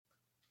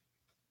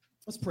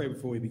Let's pray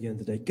before we begin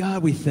today.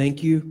 God, we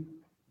thank you.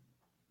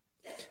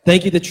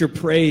 Thank you that your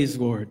praise,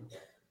 Lord.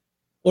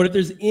 Lord, if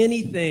there's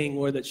anything,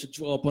 Lord, that should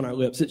dwell upon our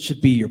lips, it should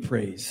be your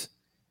praise.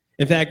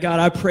 In fact, God,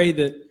 I pray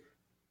that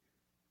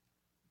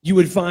you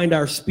would find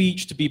our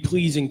speech to be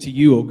pleasing to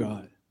you, oh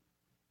God.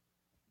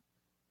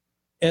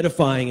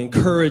 Edifying,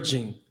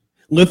 encouraging,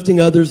 lifting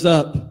others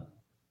up,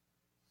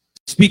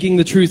 speaking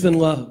the truth in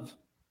love,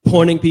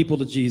 pointing people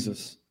to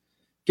Jesus.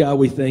 God,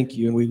 we thank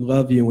you and we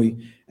love you, and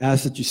we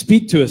ask that you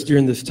speak to us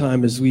during this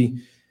time as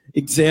we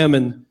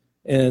examine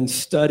and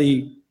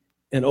study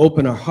and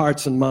open our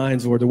hearts and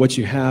minds, Lord, to what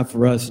you have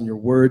for us in your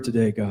word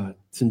today, God.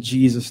 It's in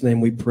Jesus'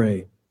 name we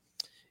pray.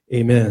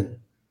 Amen.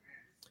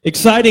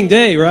 Exciting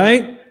day,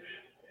 right?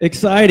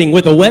 Exciting,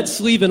 with a wet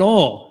sleeve and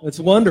all. It's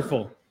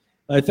wonderful.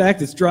 In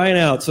fact, it's drying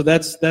out, so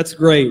that's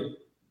great.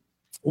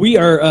 We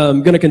are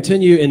going to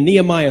continue in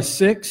Nehemiah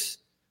 6.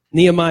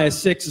 Nehemiah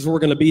 6 is where we're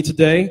going to be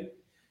today.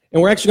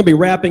 And we're actually going to be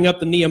wrapping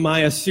up the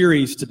Nehemiah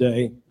series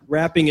today,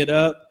 wrapping it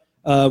up.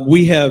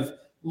 We have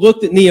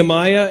looked at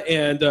Nehemiah,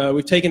 and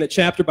we've taken it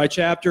chapter by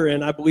chapter,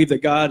 and I believe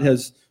that God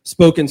has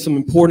spoken some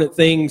important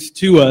things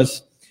to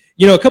us.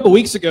 You know, a couple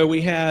weeks ago,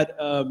 we had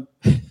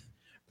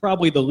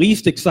probably the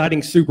least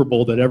exciting Super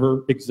Bowl that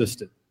ever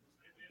existed.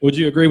 Would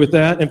you agree with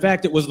that? In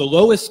fact, it was the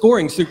lowest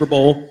scoring Super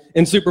Bowl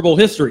in Super Bowl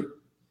history.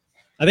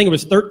 I think it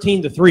was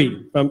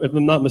 13-3, if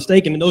I'm not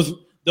mistaken, and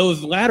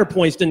those latter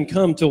points didn't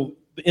come till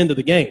the end of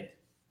the game.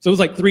 So it was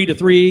like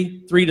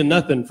 3-3,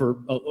 3-0 for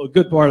a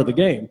good part of the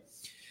game.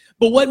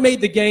 But what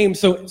made the game,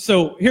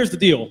 so here's the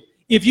deal.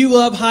 If you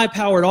love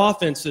high-powered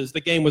offenses,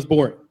 the game was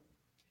boring.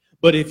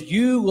 But if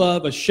you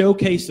love a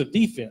showcase of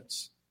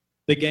defense,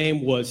 the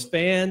game was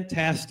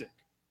fantastic.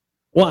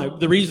 Why?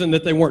 The reason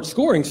that they weren't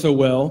scoring so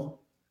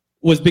well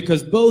was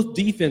because both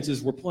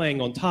defenses were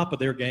playing on top of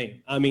their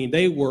game. I mean,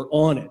 they were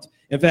on it.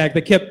 In fact,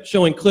 they kept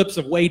showing clips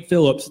of Wade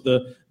Phillips,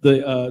 the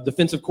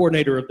defensive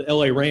coordinator of the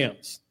LA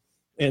Rams.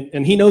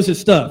 And he knows his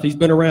stuff. He's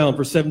been around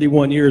for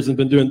 71 years and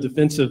been doing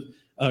defensive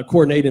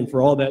coordinating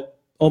for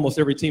almost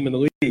every team in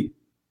the league.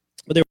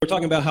 But they were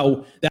talking about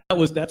how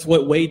that's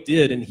what Wade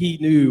did, and he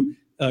knew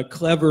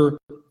clever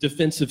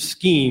defensive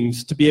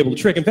schemes to be able to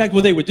trick. In fact,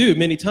 what they would do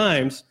many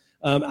times,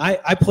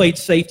 I played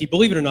safety.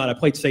 Believe it or not, I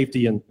played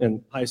safety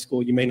in high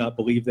school. You may not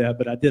believe that,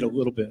 but I did a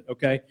little bit,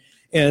 okay?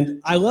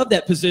 And I love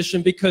that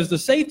position because the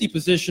safety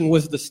position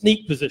was the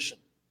sneak position.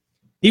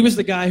 He was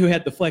the guy who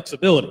had the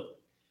flexibility.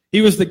 He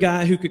was the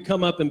guy who could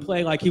come up and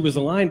play like he was a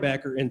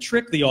linebacker and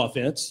trick the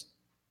offense,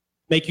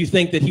 make you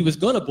think that he was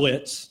going to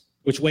blitz,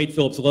 which Wade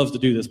Phillips loves to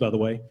do this, by the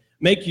way,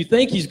 make you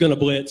think he's going to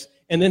blitz,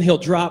 and then he'll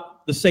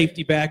drop the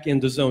safety back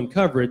into zone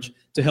coverage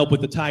to help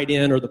with the tight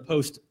end or the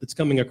post that's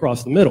coming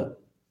across the middle.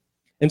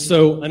 And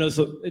so I know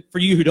for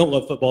you who don't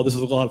love football, this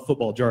is a lot of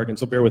football jargon,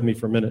 so bear with me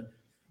for a minute.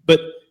 But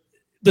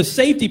the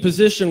safety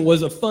position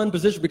was a fun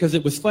position because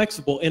it was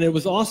flexible, and it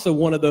was also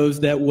one of those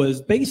that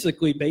was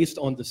basically based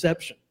on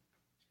deception.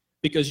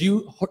 Because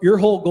your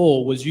whole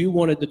goal was you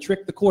wanted to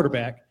trick the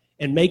quarterback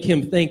and make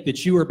him think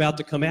that you were about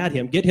to come at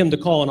him, get him to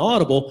call an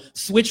audible,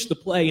 switch the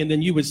play, and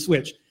then you would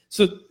switch.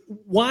 So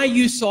why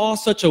you saw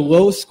such a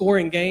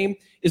low-scoring game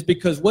is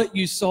because what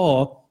you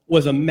saw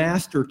was a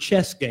master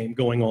chess game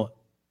going on,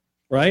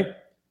 right?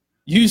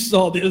 You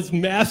saw this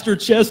master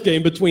chess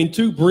game between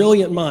two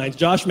brilliant minds,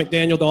 Josh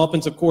McDaniel, the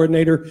offensive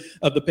coordinator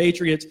of the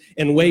Patriots,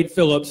 and Wade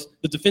Phillips,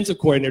 the defensive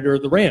coordinator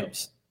of the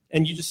Rams.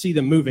 And you just see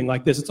them moving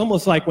like this. It's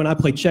almost like when I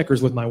play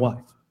checkers with my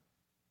wife,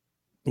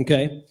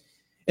 okay?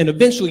 And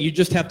eventually you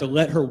just have to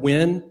let her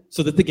win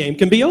so that the game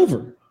can be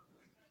over.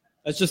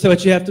 That's just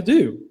what you have to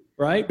do,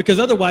 right? Because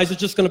otherwise it's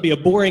just going to be a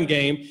boring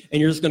game,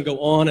 and you're just going to go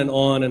on and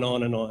on and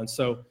on and on.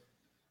 So,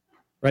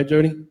 right,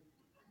 Jody?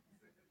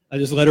 I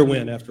just let her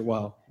win after a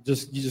while. You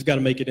just got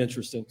to make it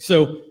interesting.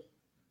 So,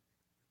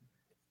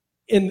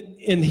 and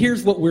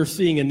here's what we're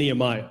seeing in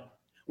Nehemiah.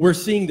 We're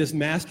seeing this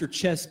master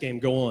chess game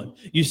go on.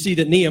 You see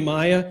that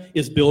Nehemiah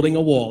is building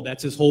a wall.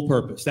 That's his whole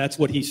purpose. That's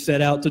what he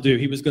set out to do.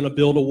 He was going to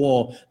build a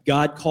wall.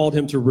 God called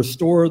him to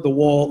restore the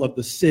wall of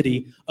the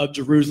city of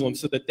Jerusalem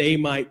so that they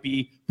might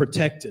be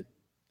protected.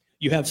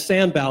 You have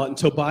Sanballat and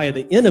Tobiah,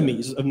 the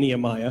enemies of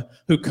Nehemiah,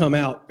 who come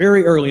out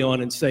very early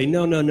on and say,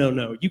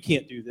 no, you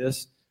can't do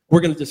this.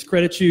 We're going to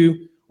discredit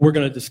you. We're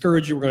going to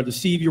discourage you. We're going to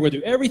deceive you. We're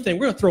going to do everything.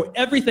 We're going to throw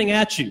everything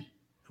at you.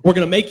 We're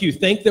going to make you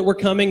think that we're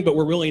coming, but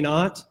we're really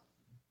not.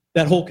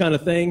 That whole kind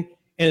of thing.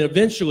 And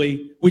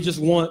eventually,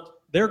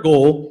 their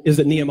goal is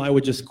that Nehemiah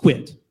would just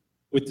quit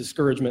with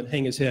discouragement,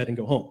 hang his head, and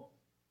go home.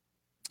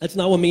 That's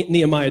not what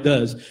Nehemiah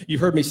does. You've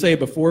heard me say it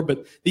before,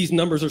 but these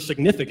numbers are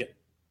significant.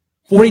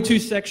 42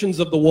 sections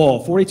of the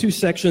wall, 42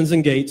 sections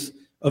and gates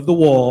of the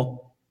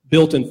wall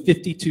built in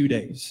 52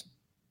 days.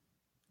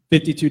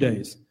 52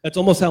 days. That's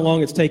almost how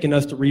long it's taken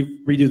us to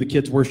redo the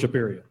kids' worship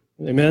area.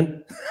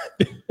 Amen?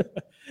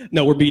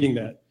 No, we're beating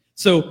that.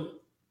 So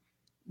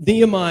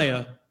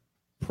Nehemiah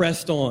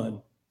pressed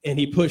on, and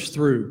he pushed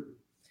through.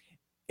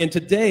 And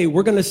today,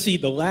 we're going to see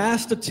the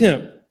last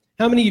attempt.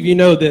 How many of you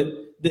know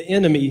that the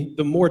enemy,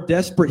 the more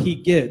desperate he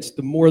gets,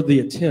 the more the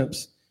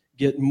attempts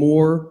get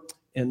more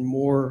and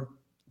more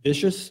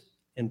vicious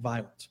and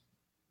violent?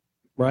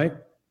 right?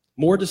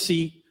 More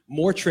deceit,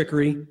 more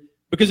trickery.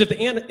 Because if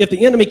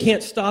the enemy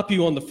can't stop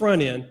you on the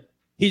front end,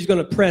 he's going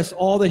to press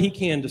all that he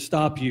can to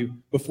stop you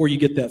before you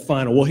get that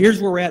final. Well,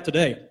 here's where we're at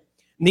today.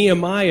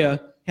 Nehemiah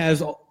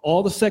has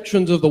all the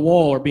sections of the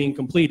wall are being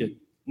completed.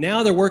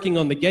 Now they're working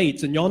on the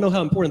gates, and y'all know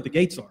how important the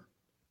gates are.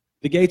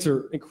 The gates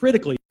are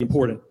critically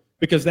important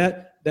because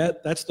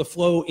that's the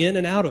flow in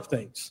and out of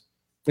things.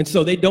 And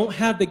so they don't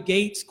have the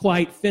gates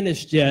quite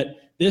finished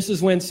yet. This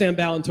is when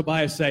Sanballat and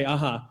Tobiah say,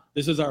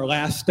 this is our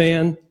last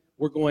stand.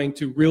 We're going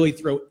to really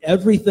throw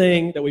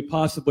everything that we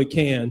possibly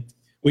can.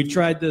 We've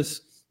tried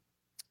this,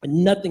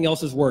 and nothing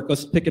else has worked.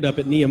 Let's pick it up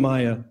at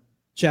Nehemiah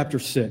chapter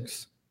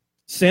 6.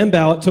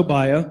 Sanballat,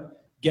 Tobiah,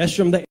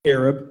 Geshem the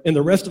Arab, and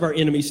the rest of our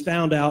enemies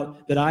found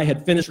out that I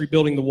had finished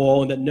rebuilding the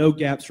wall and that no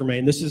gaps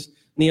remained. This is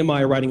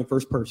Nehemiah writing in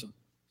first person.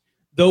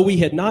 Though we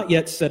had not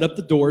yet set up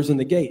the doors and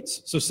the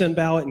gates. So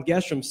Sanballat and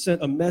Geshem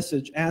sent a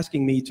message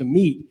asking me to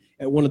meet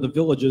at one of the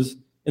villages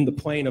in the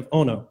plain of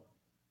Ono.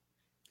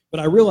 But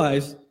I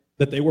realized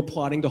that they were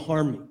plotting to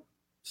harm me.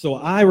 So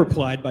I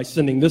replied by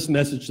sending this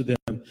message to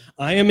them.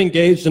 I am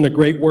engaged in a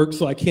great work,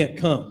 so I can't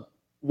come.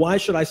 Why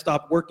should I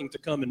stop working to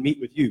come and meet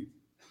with you?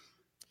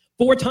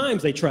 4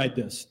 times they tried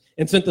this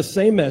and sent the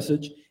same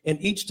message, and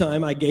each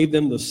time I gave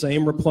them the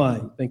same reply.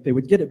 I think they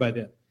would get it by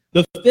then.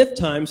 The 5th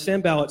time,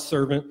 Sanballat's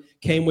servant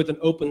came with an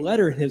open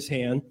letter in his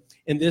hand,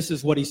 and this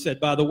is what he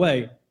said. By the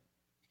way,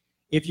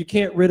 if you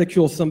can't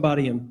ridicule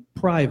somebody in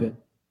private,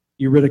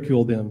 you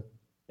ridicule them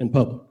in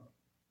public.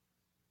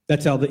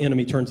 That's how the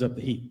enemy turns up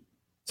the heat.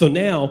 So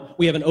now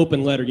we have an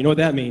open letter. You know what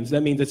that means?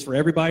 That means it's for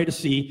everybody to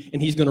see,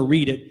 and he's going to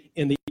read it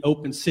in the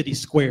open city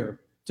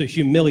square to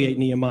humiliate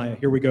Nehemiah.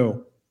 Here we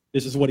go.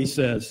 This is what he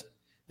says.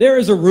 There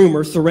is a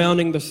rumor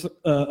surrounding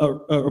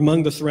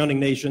among the surrounding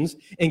nations,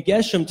 and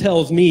Geshem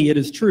tells me it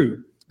is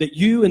true, that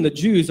you and the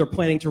Jews are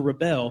planning to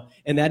rebel,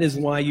 and that is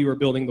why you are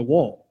building the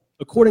wall.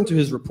 According to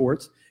his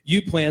reports,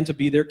 you plan to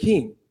be their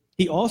king.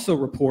 He also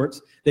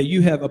reports that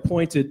you have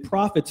appointed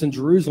prophets in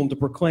Jerusalem to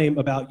proclaim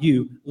about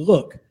you,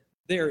 look,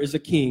 there is a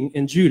king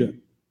in Judah.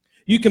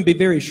 You can be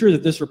very sure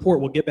that this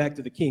report will get back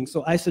to the king,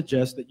 so I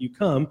suggest that you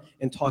come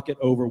and talk it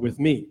over with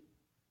me.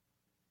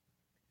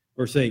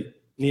 Verse 8,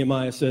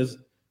 Nehemiah says,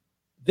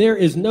 there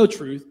is no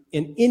truth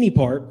in any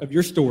part of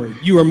your story.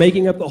 You are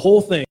making up the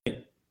whole thing.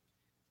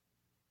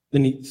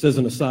 Then he says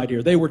an aside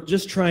here, they were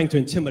just trying to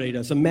intimidate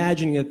us,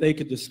 imagining that they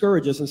could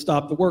discourage us and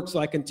stop the work, so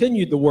I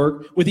continued the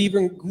work with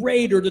even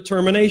greater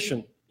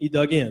determination. He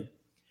dug in.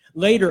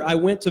 Later, I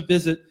went to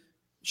visit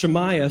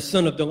Shemaiah,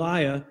 son of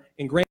Deliah,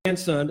 and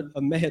grandson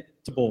of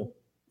Mehetabel.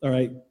 All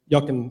right,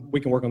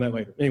 we can work on that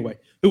later. Anyway,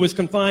 who was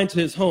confined to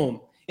his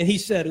home. And he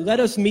said, let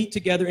us meet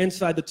together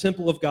inside the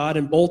temple of God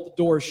and bolt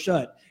the doors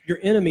shut. Your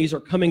enemies are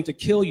coming to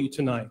kill you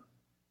tonight.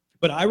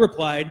 But I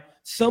replied,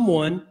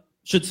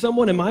 should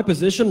someone in my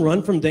position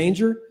run from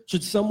danger?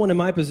 Should someone in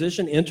my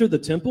position enter the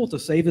temple to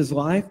save his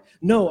life?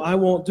 No, I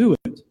won't do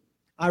it.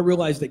 I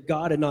realized that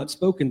God had not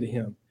spoken to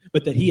him,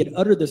 but that he had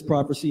uttered this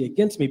prophecy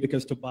against me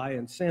because Tobiah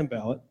and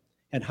Sanballat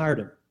had hired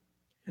him.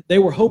 They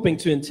were hoping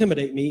to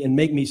intimidate me and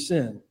make me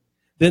sin.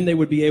 Then they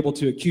would be able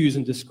to accuse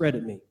and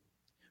discredit me.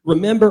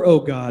 Remember, O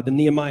God, then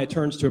Nehemiah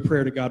turns to a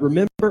prayer to God.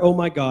 Remember, O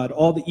my God,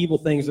 all the evil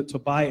things that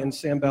Tobiah and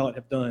Sanballat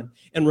have done.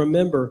 And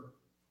remember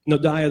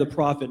Noadiah the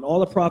prophet and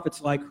all the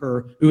prophets like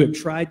her who have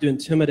tried to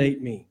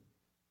intimidate me.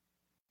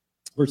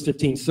 Verse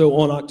 15, so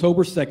on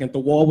October 2nd, the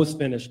wall was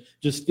finished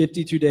just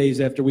 52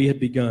 days after we had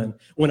begun.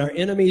 When our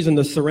enemies and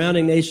the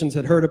surrounding nations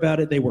had heard about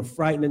it, they were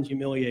frightened and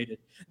humiliated.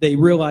 They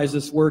realized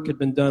this work had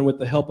been done with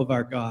the help of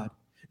our God.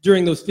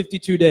 During those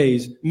 52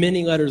 days,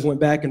 many letters went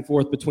back and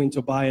forth between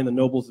Tobiah and the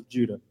nobles of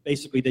Judah.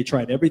 Basically, they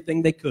tried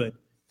everything they could.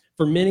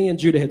 For many in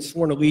Judah had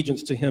sworn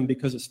allegiance to him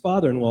because his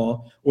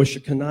father-in-law was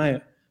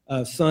Shechaniah,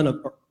 son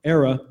of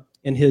Era,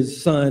 and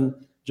his son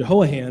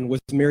Jehoiahan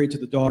was married to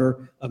the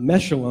daughter of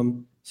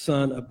Meshullam,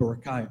 son of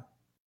Berechiah.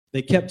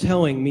 They kept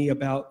telling me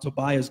about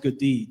Tobiah's good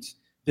deeds.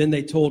 Then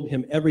they told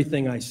him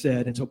everything I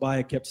said, and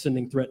Tobiah kept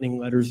sending threatening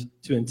letters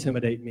to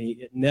intimidate me.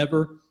 It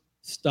never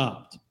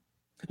stopped.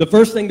 The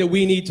first thing that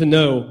we need to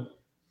know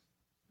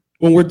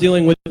when we're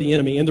dealing with the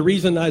enemy, and the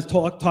reason I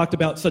talked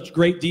about such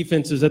great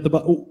defenses at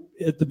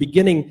the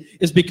beginning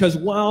is because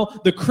while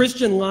the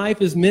Christian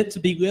life is meant to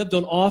be lived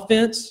on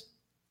offense,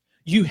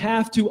 you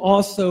have to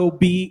also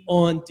be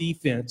on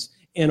defense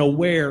and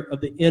aware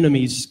of the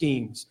enemy's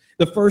schemes.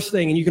 The first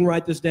thing, and you can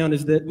write this down,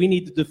 is that we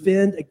need to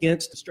defend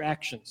against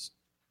distractions.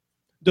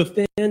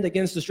 Defend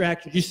against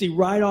distractions. You see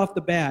right off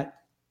the bat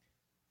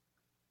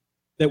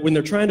that when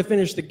they're trying to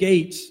finish the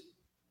gates,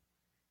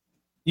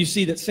 you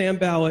see that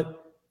Sanballat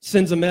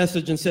sends a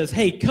message and says,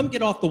 hey, come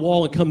get off the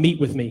wall and come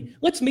meet with me.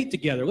 Let's meet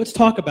together. Let's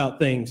talk about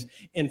things.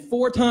 And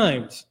 4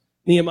 times,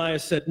 Nehemiah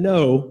said,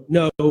 no,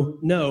 no,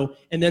 no.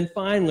 And then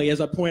finally,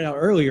 as I pointed out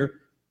earlier,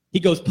 he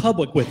goes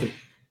public with it.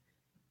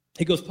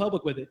 He goes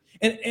public with it.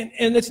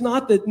 And it's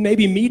not that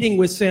maybe meeting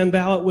with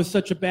Sanballat was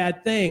such a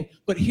bad thing,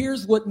 but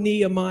here's what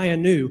Nehemiah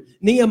knew.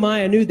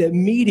 Nehemiah knew that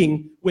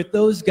meeting with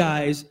those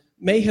guys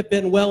may have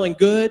been well and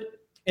good,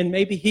 and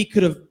maybe he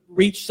could have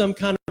reached some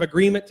kind of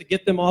agreement to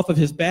get them off of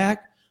his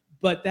back,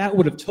 but that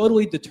would have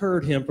totally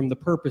deterred him from the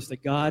purpose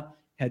that God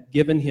had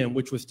given him,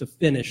 which was to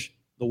finish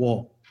the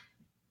wall.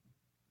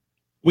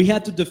 We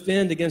have to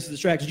defend against the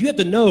distractions. You have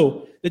to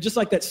know that just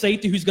like that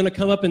safety who's going to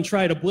come up and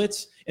try to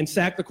blitz and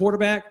sack the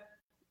quarterback,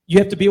 you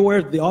have to be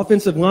aware that the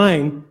offensive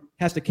line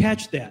has to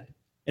catch that.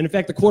 And in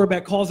fact, the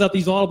quarterback calls out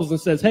these audibles and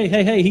says,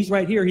 hey, he's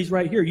right here, he's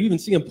right here. You even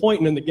see him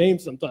pointing in the game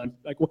sometimes.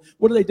 Like,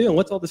 what are they doing?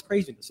 What's all this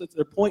craziness?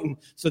 They're pointing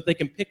so that they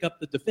can pick up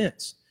the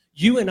defense.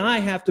 You and I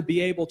have to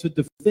be able to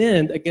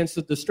defend against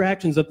the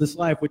distractions of this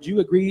life. Would you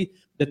agree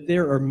that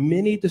there are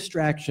many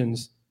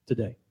distractions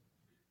today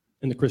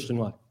in the Christian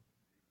life?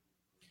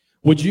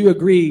 Would you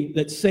agree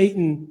that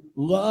Satan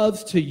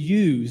loves to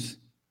use,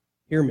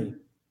 hear me,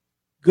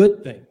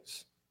 good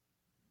things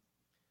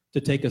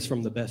to take us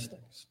from the best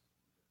things?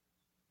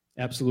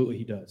 Absolutely,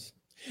 he does.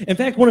 In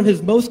fact, one of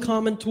his most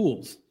common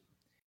tools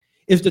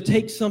is to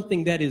take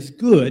something that is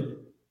good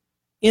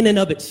in and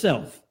of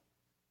itself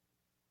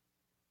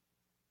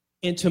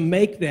and to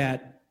make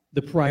that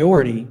the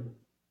priority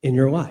in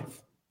your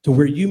life, to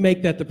where you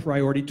make that the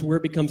priority, to where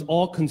it becomes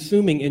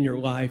all-consuming in your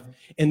life,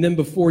 and then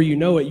before you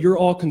know it, you're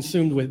all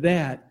consumed with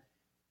that,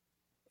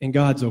 and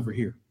God's over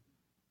here.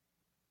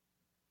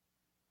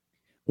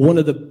 One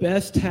of the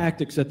best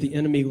tactics that the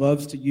enemy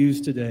loves to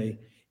use today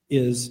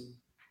is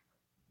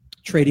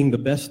trading the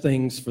best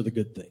things for the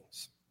good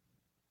things.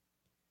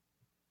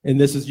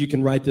 And this is, you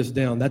can write this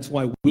down. That's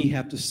why we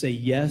have to say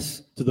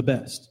yes to the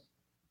best.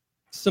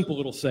 Simple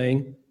little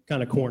saying,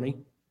 kind of corny,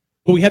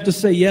 but we have to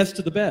say yes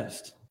to the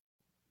best.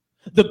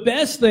 The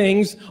best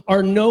things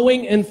are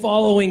knowing and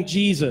following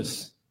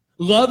Jesus,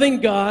 loving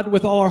God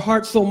with all our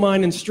heart, soul,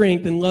 mind, and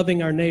strength, and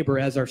loving our neighbor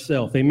as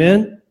ourselves.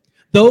 Amen?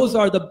 Those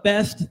are the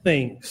best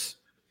things.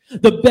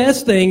 The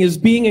best thing is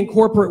being in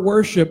corporate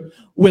worship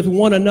with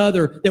one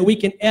another, that we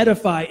can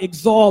edify,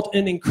 exalt,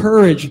 and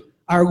encourage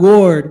our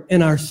Lord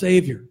and our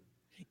Savior.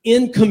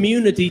 In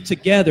community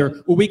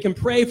together, where we can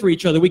pray for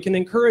each other, we can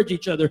encourage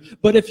each other.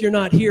 But if you're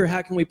not here,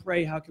 how can we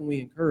pray? How can we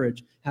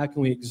encourage? How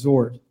can we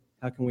exhort?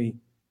 How can we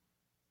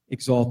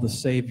exalt the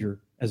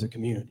Savior as a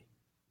community?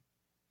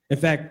 In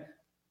fact,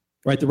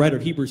 right, the writer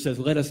of Hebrews says,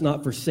 let us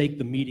not forsake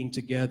the meeting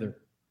together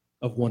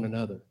of one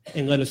another,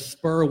 and let us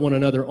spur one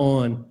another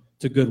on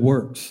to good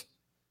works.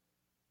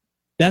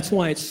 That's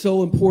why it's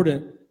so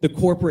important, the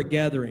corporate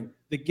gathering,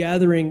 the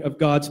gathering of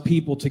God's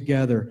people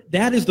together.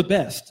 That is the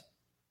best.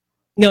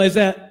 Now, is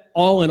that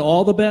all in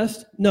all the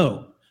best?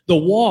 No. The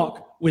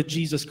walk with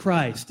Jesus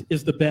Christ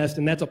is the best,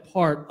 and that's a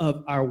part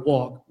of our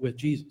walk with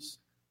Jesus.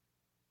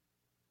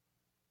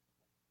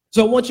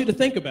 So I want you to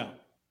think about,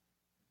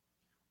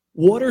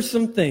 what are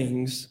some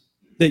things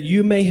that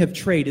you may have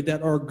traded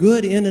that are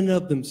good in and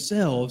of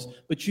themselves,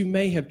 but you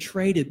may have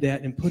traded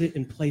that and put it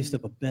in place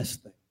of a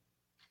best thing?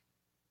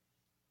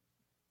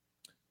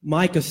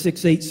 Micah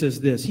 6:8 says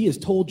this, he has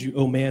told you,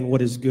 oh man,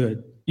 what is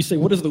good. You say,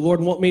 what does the Lord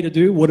want me to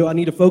do? What do I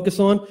need to focus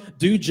on?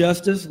 Do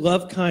justice,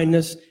 love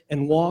kindness,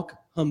 and walk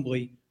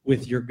humbly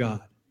with your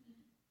God.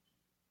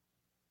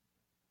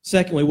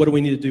 Secondly, what do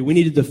we need to do? We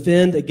need to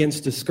defend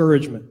against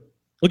discouragement.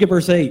 Look at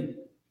verse 8.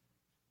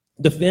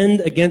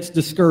 Defend against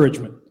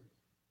discouragement.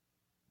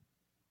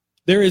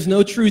 There is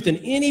no truth in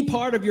any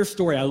part of your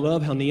story. I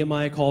love how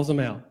Nehemiah calls them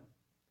out.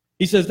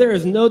 He says, there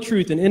is no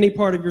truth in any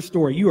part of your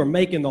story. You are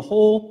making the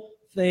whole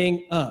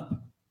thing up.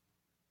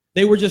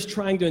 They were just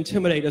trying to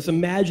intimidate us,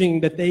 imagining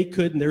that they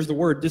could, and there's the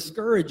word,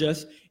 discourage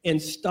us and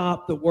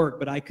stop the work.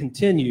 But I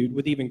continued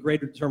with even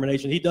greater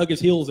determination. He dug his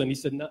heels in. He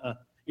said, nuh-uh,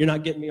 you're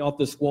not getting me off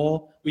this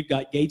wall. We've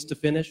got gates to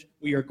finish.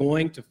 We are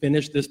going to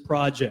finish this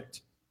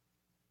project.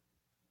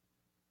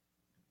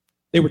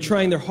 They were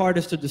trying their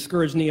hardest to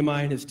discourage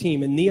Nehemiah and his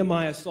team, and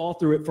Nehemiah saw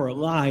through it for a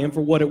lie and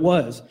for what it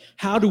was.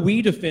 How do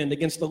we defend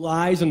against the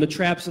lies and the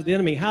traps of the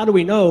enemy? How do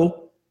we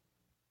know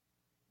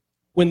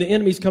when the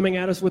enemy's coming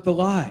at us with a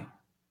lie?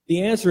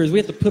 The answer is we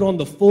have to put on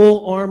the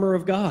full armor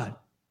of God.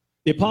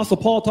 The Apostle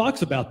Paul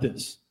talks about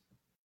this.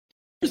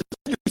 Here's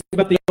the interesting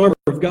about the armor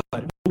of God.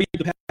 We'll read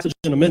the passage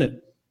in a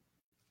minute.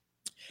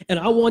 And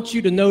I want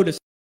you to notice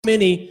how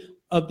much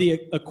of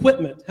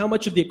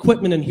the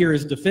equipment in here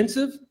is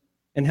defensive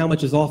and how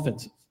much is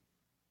offensive.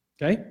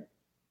 Okay?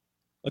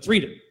 Let's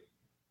read it.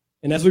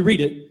 And as we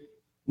read it,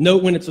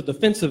 note when it's a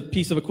defensive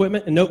piece of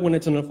equipment and note when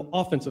it's an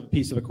offensive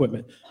piece of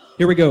equipment.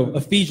 Here we go.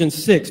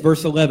 Ephesians 6,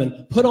 verse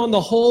 11. Put on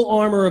the whole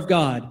armor of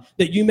God,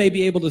 that you may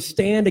be able to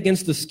stand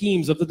against the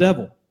schemes of the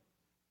devil.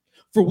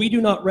 For we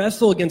do not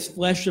wrestle against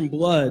flesh and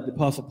blood, the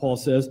Apostle Paul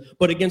says,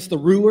 but against the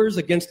rulers,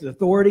 against the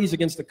authorities,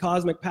 against the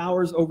cosmic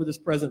powers over this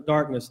present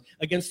darkness,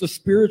 against the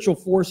spiritual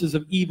forces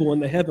of evil in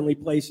the heavenly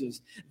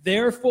places.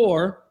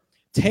 Therefore,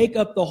 take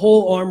up the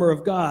whole armor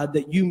of God,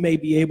 that you may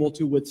be able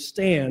to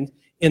withstand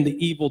in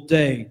the evil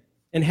day.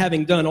 And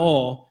having done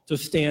all, to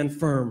stand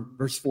firm.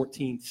 Verse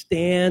 14,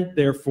 stand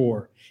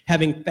therefore,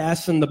 having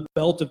fastened the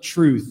belt of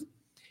truth,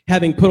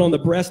 having put on the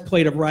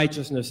breastplate of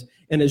righteousness,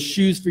 and as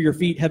shoes for your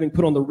feet, having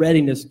put on the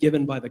readiness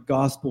given by the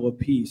gospel of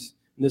peace.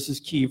 And this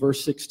is key,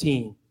 verse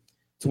 16.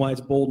 That's why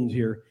it's boldened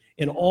here.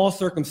 In all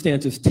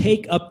circumstances,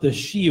 take up the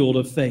shield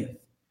of faith,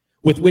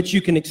 with which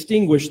you can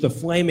extinguish the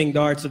flaming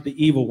darts of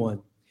the evil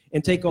one.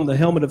 and take on the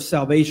helmet of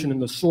salvation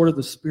and the sword of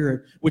the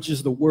Spirit, which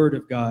is the word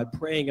of God,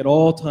 praying at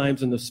all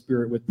times in the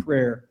Spirit with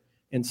prayer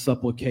and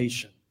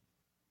supplication.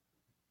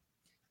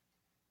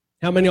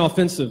 How many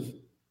offensive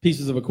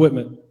pieces of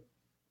equipment?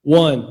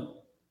 1.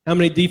 How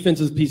many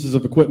defensive pieces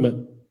of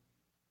equipment?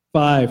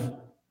 5.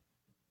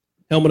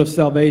 Helmet of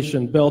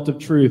salvation, belt of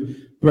truth,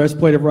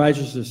 breastplate of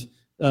righteousness,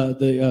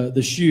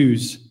 the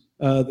shoes,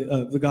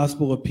 the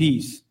gospel of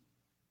peace.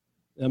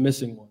 I'm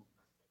missing one,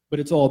 but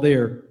it's all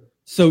there.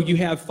 So you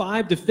have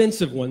 5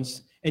 defensive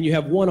ones, and you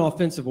have 1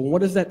 offensive one.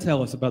 What does that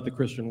tell us about the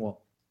Christian walk?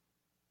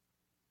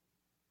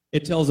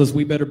 It tells us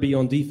we better be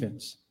on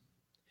defense.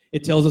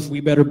 It tells us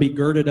we better be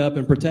girded up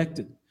and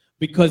protected,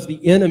 because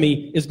the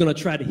enemy is going to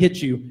try to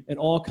hit you in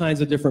all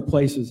kinds of different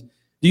places.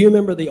 Do you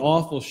remember the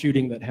awful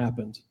shooting that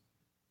happened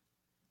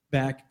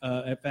back,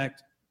 in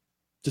fact,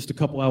 just a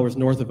couple hours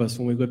north of us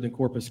when we lived in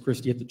Corpus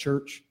Christi at the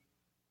church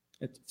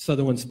at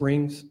Sutherland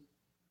Springs?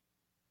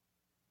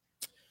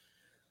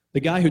 The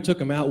guy who took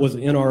him out was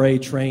an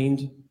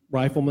NRA-trained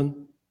rifleman. I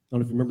don't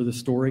know if you remember this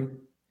story.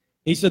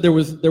 He said there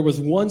was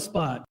one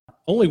spot,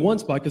 only one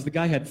spot, because the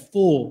guy had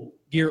full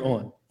gear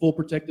on, full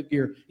protective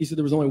gear. He said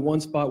there was only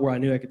one spot where I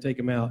knew I could take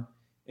him out,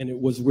 and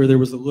it was where there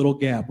was a little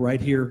gap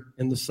right here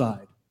in the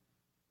side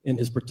in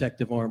his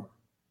protective armor.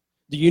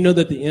 Do you know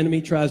that the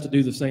enemy tries to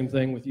do the same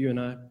thing with you and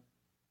I?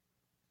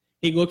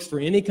 He looks for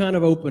any kind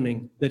of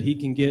opening that he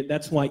can get.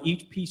 That's why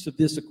each piece of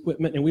this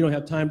equipment, and we don't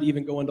have time to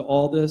even go into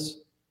all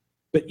this,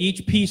 but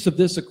each piece of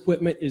this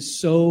equipment is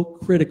so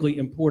critically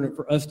important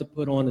for us to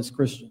put on as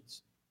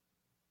Christians.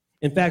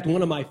 In fact,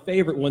 one of my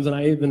favorite ones, and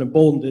I even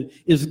emboldened it,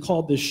 is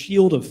called the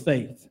shield of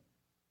faith.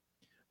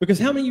 Because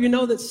how many of you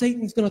know that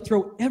Satan's going to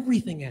throw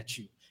everything at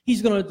you?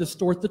 He's going to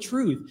distort the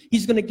truth.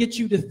 He's going to get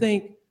you to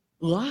think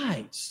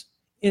lies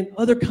and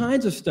other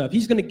kinds of stuff.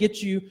 He's going to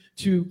get you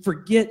to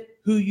forget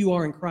who you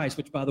are in Christ,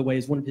 which, by the way,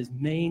 is one of his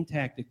main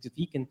tactics. If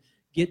he can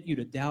get you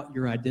to doubt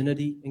your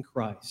identity in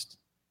Christ,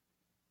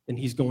 then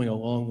he's going a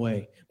long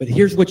way. But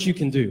here's what you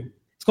can do.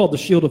 It's called the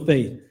shield of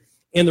faith.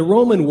 In the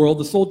Roman world,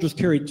 the soldiers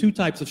carried 2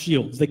 types of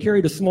shields. They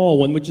carried a small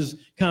one, which is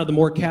kind of the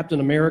more Captain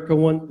America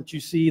one that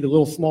you see, the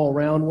little small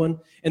round one.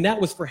 And that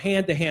was for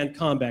hand-to-hand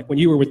combat. When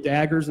you were with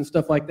daggers and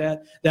stuff like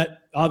that,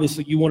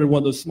 obviously you wanted one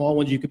of those small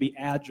ones you could be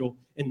agile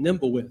and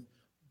nimble with.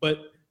 But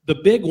the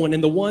big one,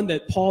 and the one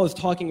that Paul is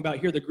talking about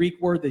here, the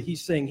Greek word that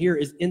he's saying here,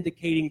 is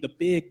indicating the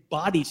big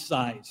body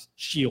size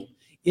shield.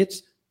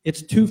 It's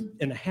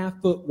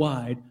 2.5 foot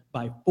wide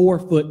by 4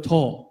 foot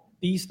tall.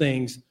 These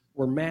things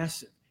were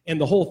massive. And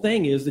the whole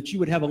thing is that you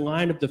would have a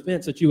line of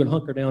defense that you would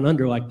hunker down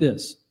under like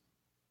this.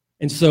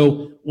 And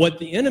so what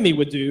the enemy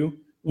would do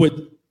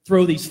would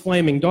throw these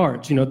flaming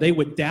darts. They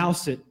would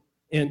douse it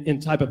in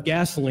type of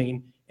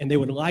gasoline, and they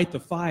would light the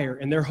fire.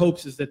 And their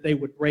hopes is that they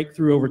would break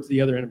through over to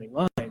the other enemy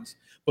lines.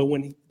 But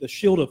when the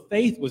shield of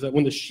faith was up,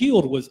 when the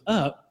shield was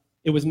up,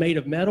 it was made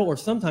of metal, or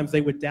sometimes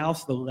they would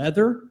douse the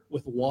leather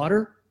with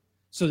water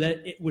so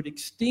that it would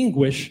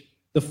extinguish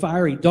the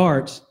fiery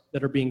darts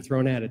that are being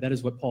thrown at it. That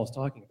is what Paul's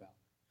talking about.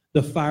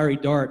 The fiery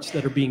darts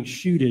that are being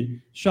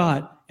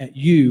shot at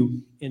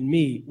you and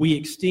me. We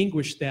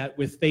extinguish that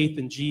with faith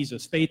in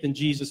Jesus. Faith in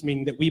Jesus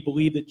meaning that we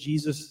believe that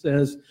Jesus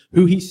says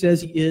who he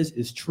says he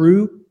is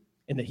true,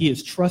 and that he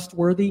is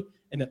trustworthy,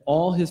 and that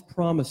all his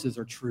promises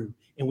are true.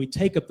 And we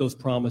take up those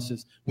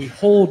promises. We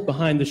hold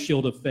behind the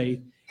shield of faith,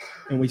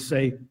 and we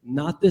say,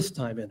 not this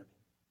time, enemy.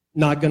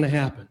 Not going to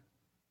happen.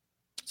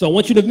 So I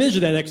want you to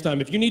envision that next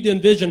time. If you need to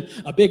envision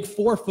a big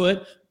 4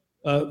 foot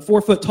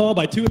tall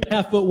by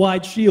 2.5 foot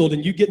wide shield,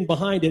 and you getting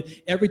behind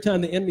it every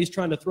time the enemy's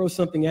trying to throw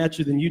something at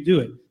you, then you do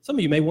it. Some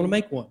of you may want to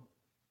make one.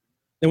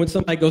 Then when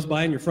somebody goes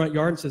by in your front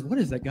yard and says, what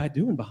is that guy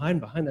doing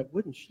behind that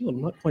wooden shield?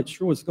 I'm not quite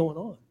sure what's going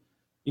on.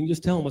 You can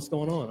just tell them what's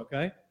going on,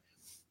 okay?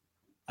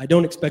 I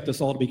don't expect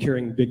us all to be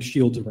carrying big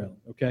shields around,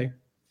 okay?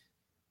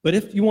 But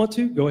if you want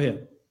to, go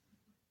ahead.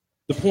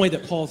 The point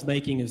that Paul's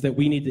making is that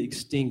we need to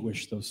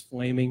extinguish those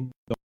flaming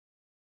darts.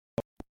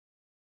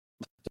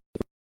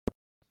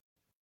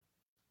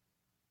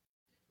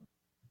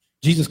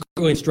 Jesus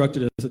clearly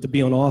instructed us that to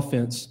be on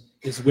offense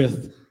is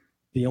with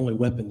the only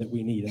weapon that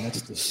we need, and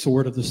that's the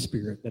sword of the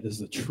Spirit. That is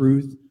the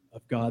truth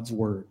of God's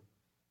word.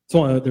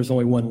 So there's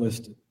only one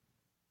listed.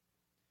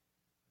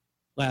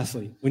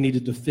 Lastly, we need to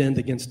defend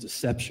against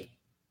deception.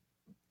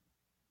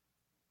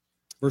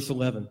 Verse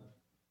 11.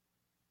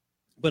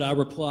 But I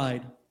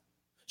replied,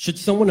 should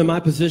someone in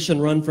my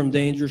position run from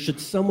danger? Should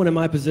someone in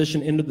my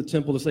position enter the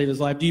temple to save his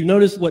life? Do you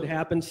notice what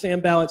happened? Sam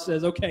Ballard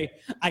says, okay,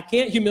 I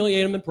can't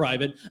humiliate him in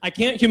private. I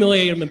can't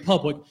humiliate him in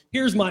public.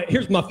 Here's my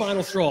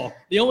final straw.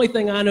 The only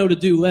thing I know to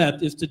do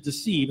left is to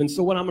deceive. And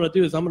so what I'm going to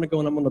do is I'm going to go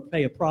and I'm going to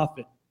pay a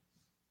prophet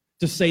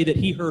to say that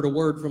he heard a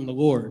word from the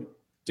Lord,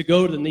 to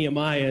go to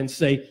Nehemiah and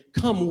say,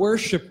 come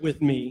worship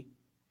with me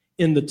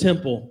in the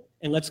temple,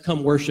 and let's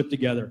come worship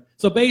together.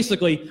 So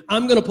basically,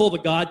 I'm going to pull the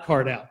God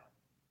card out.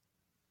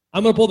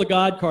 I'm going to pull the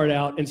God card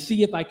out and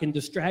see if I can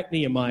distract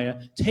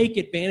Nehemiah, take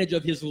advantage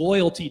of his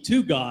loyalty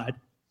to God.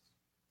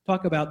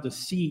 Talk about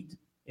deceit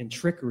and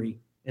trickery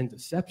and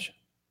deception.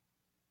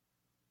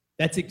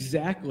 That's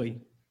exactly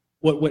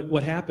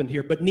what happened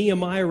here. But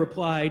Nehemiah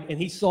replied, and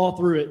he saw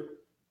through it.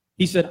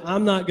 He said,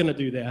 I'm not going to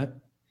do that.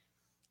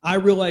 I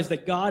realized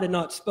that God had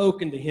not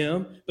spoken to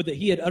him, but that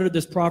he had uttered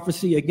this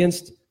prophecy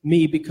against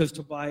me because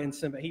Tobiah and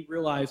Sanballat. He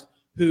realized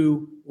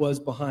who was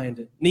behind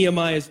it.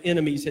 Nehemiah's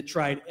enemies had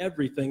tried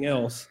everything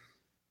else,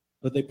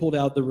 but they pulled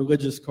out the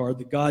religious card,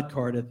 the God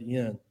card at the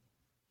end.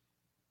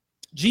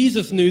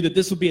 Jesus knew that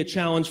this would be a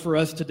challenge for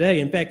us today.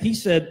 In fact, he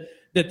said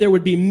that there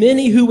would be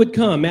many who would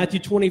come. Matthew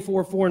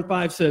 24, 4 and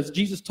 5 says,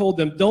 Jesus told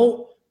them,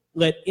 don't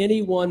let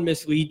anyone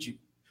mislead you,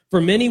 for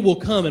many will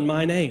come in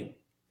my name,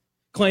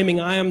 claiming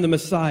I am the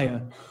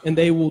Messiah, and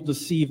they will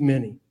deceive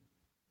many.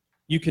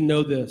 You can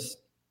know this.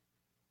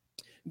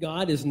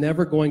 God is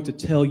never going to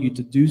tell you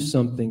to do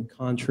something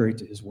contrary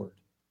to his word.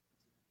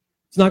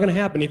 It's not going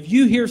to happen. If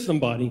you hear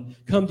somebody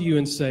come to you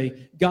and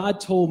say, God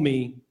told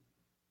me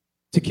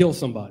to kill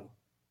somebody,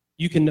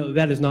 you can know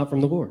that is not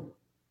from the Lord.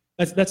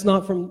 That's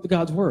not from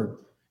God's word.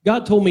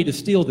 God told me to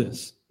steal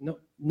this.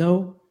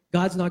 No,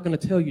 God's not going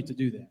to tell you to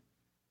do that.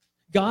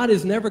 God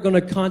is never going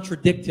to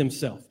contradict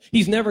himself.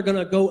 He's never going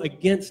to go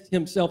against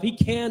himself. He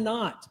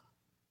cannot.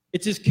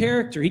 It's his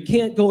character. He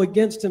can't go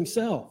against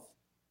himself.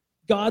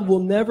 God will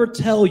never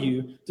tell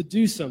you to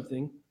do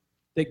something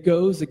that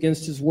goes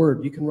against his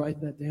word. You can write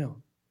that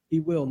down.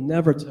 He will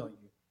never tell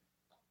you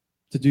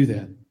to do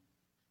that.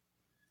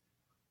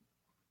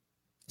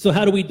 So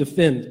how do we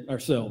defend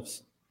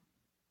ourselves?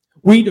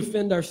 We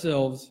defend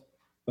ourselves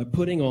by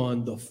putting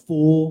on the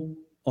full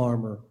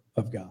armor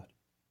of God.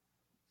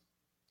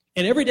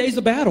 And every day is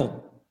a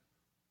battle.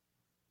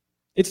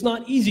 It's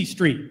not easy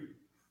street.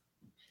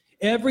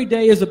 Every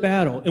day is a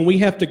battle, and we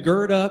have to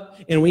gird up,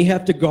 and we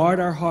have to guard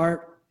our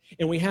heart,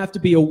 and we have to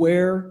be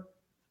aware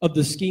of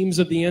the schemes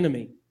of the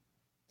enemy.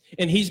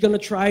 And he's going to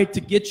try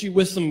to get you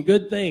with some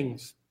good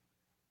things.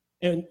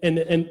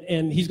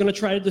 And he's going to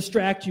try to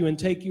distract you and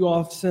take you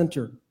off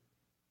center.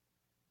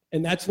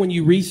 And that's when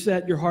you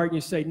reset your heart and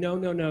you say,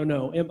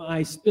 no. Am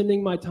I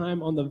spending my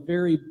time on the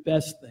very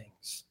best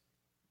things?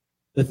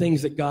 The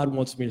things that God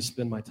wants me to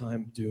spend my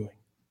time doing?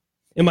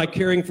 Am I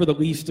caring for the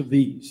least of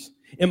these?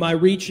 Am I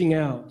reaching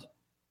out?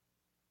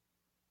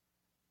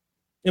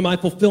 Am I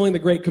fulfilling the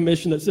Great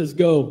Commission that says,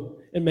 go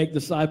and make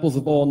disciples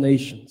of all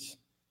nations?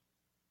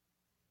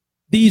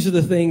 These are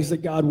the things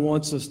that God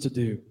wants us to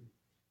do.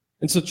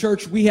 And so,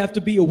 church, we have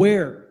to be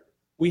aware.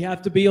 We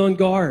have to be on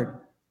guard.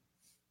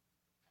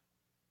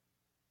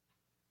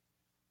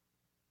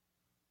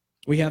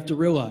 We have to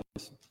realize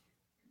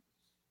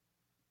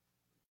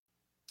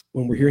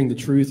when we're hearing the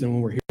truth and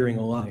when we're hearing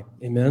a lie.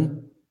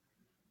 Amen?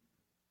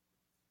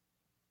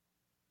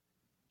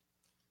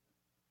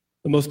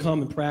 The most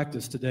common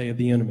practice today of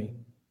the enemy,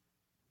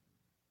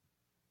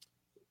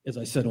 as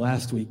I said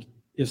last week,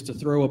 is to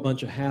throw a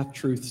bunch of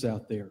half-truths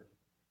out there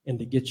and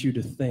to get you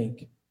to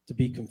think, to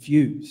be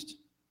confused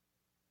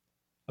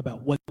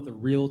about what the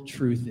real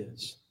truth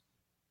is.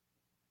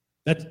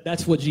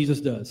 That's what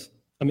Jesus does.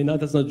 I mean,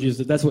 that's not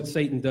Jesus. That's what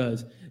Satan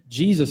does.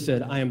 Jesus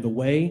said, I am the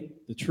way,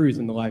 the truth,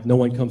 and the life. No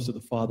one comes to the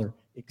Father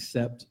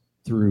except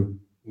through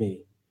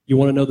me. You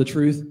want to know the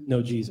truth?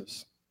 Know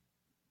Jesus.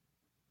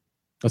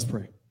 Let's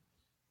pray.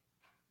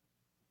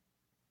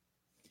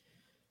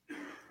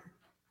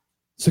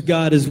 So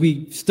God, as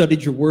we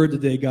studied your word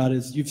today, God,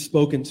 as you've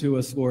spoken to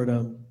us, Lord,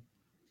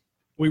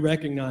 we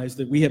recognize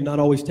that we have not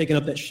always taken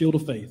up that shield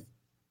of faith.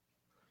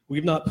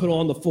 We've not put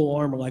on the full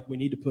armor like we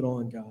need to put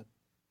on, God.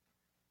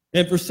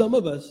 And for some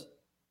of us,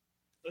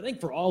 I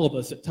think for all of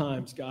us at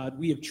times, God,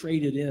 we have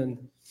traded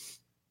in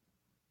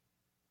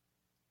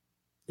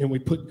and we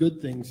put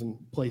good things in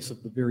place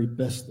of the very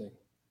best thing.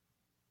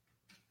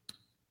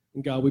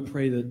 And God, we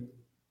pray that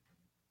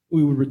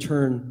we would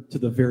return to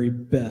the very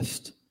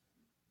best,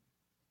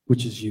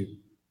 which is you.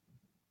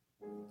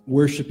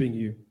 Worshiping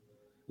you,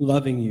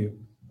 loving you,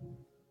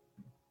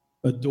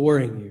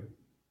 adoring you.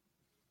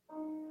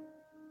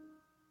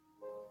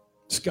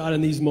 So God,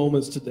 in these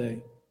moments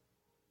today,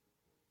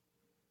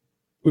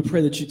 we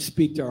pray that you'd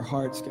speak to our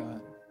hearts, God.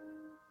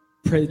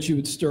 Pray that you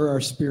would stir our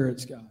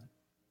spirits, God.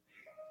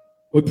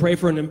 We pray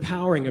for an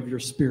empowering of your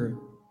spirit.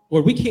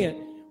 Lord, we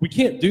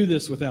can't do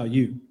this without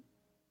you.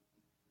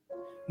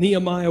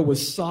 Nehemiah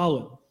was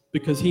solid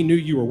because he knew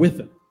you were with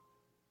him.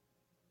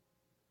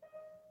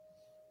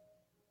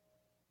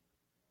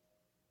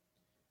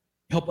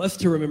 Help us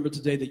to remember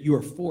today that you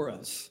are for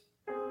us,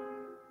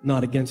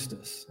 not against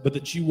us, but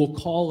that you will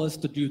call us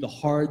to do the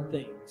hard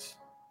things,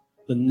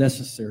 the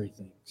necessary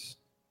things.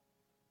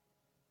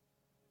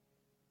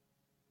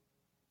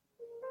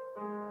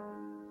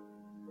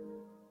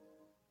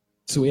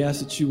 So we ask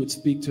that you would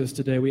speak to us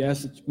today. We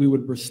ask that we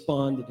would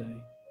respond today.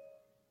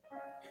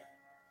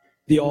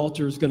 The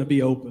altar is going to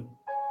be open.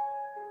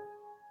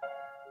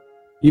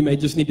 You may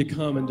just need to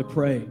come and to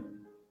pray.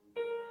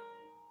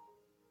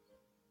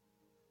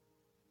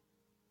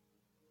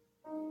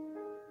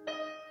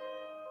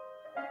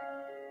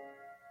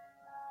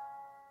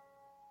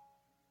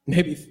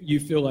 Maybe you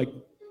feel like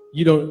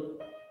you're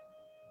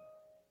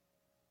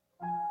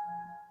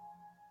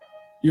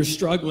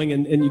struggling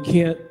and you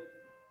can't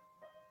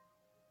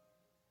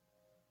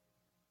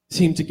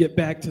seem to get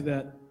back to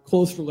that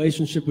close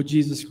relationship with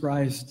Jesus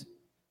Christ,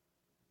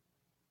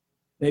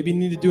 maybe you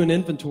need to do an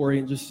inventory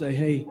and just say,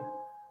 hey,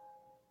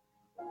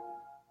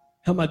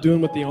 how am I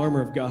doing with the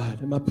armor of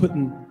God? Am I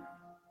putting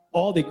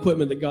all the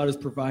equipment that God has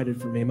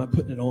provided for me, am I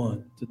putting it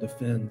on to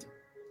defend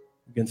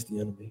against the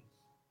enemy?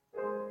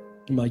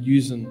 Am I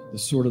using the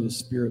sword of the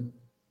Spirit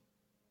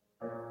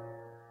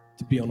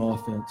to be on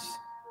offense?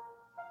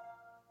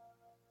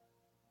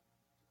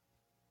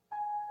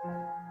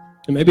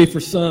 And maybe for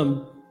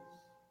some,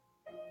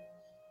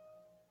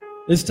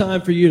 it's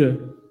time for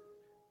you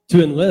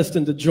to enlist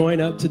and to join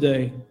up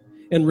today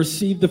and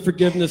receive the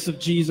forgiveness of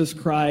Jesus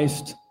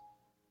Christ.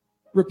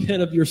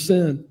 Repent of your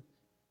sin.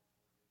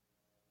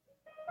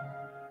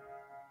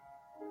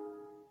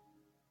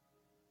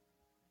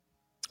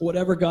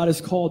 Whatever God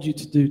has called you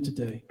to do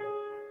today,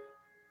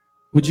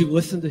 would you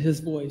listen to his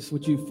voice?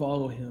 Would you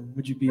follow him?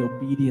 Would you be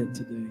obedient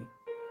today?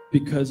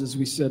 Because as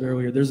we said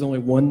earlier, there's only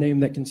one name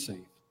that can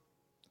save.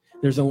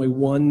 There's only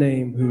one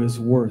name who is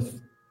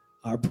worth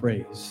our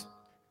praise.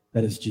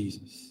 That is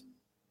Jesus.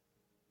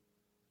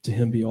 To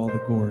him be all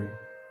the glory.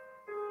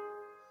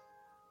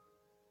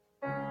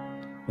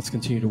 Let's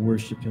continue to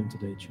worship him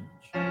today,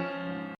 church.